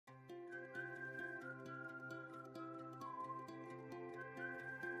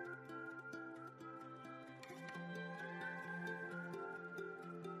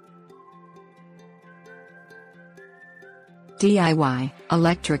DIY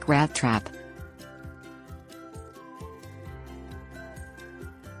electric rat trap.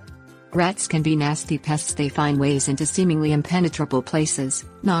 Rats can be nasty pests. They find ways into seemingly impenetrable places,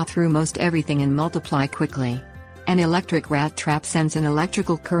 gnaw through most everything and multiply quickly. An electric rat trap sends an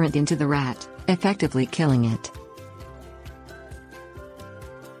electrical current into the rat, effectively killing it.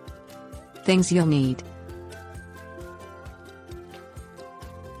 Things you'll need: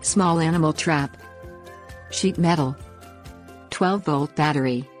 small animal trap, sheet metal, 12-volt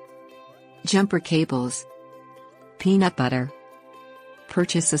battery, jumper cables, peanut butter.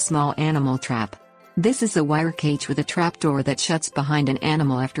 Purchase a small animal trap. This is a wire cage with a trapdoor that shuts behind an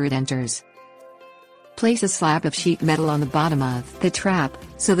animal after it enters. Place a slab of sheet metal on the bottom of the trap,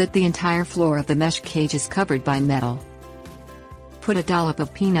 so that the entire floor of the mesh cage is covered by metal. Put a dollop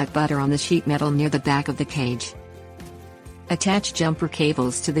of peanut butter on the sheet metal near the back of the cage. Attach jumper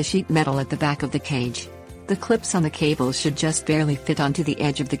cables to the sheet metal at the back of the cage. The clips on the cables should just barely fit onto the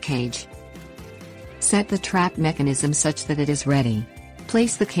edge of the cage. Set the trap mechanism such that it is ready.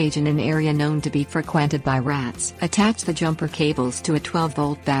 Place the cage in an area known to be frequented by rats. Attach the jumper cables to a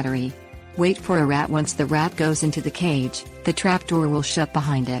 12-volt battery. Wait for a rat. Once the rat goes into the cage, the trapdoor will shut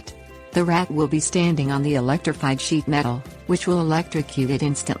behind it. The rat will be standing on the electrified sheet metal, which will electrocute it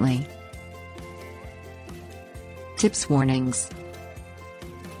instantly. Tips: warnings.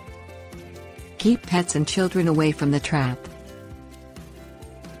 Keep pets and children away from the trap.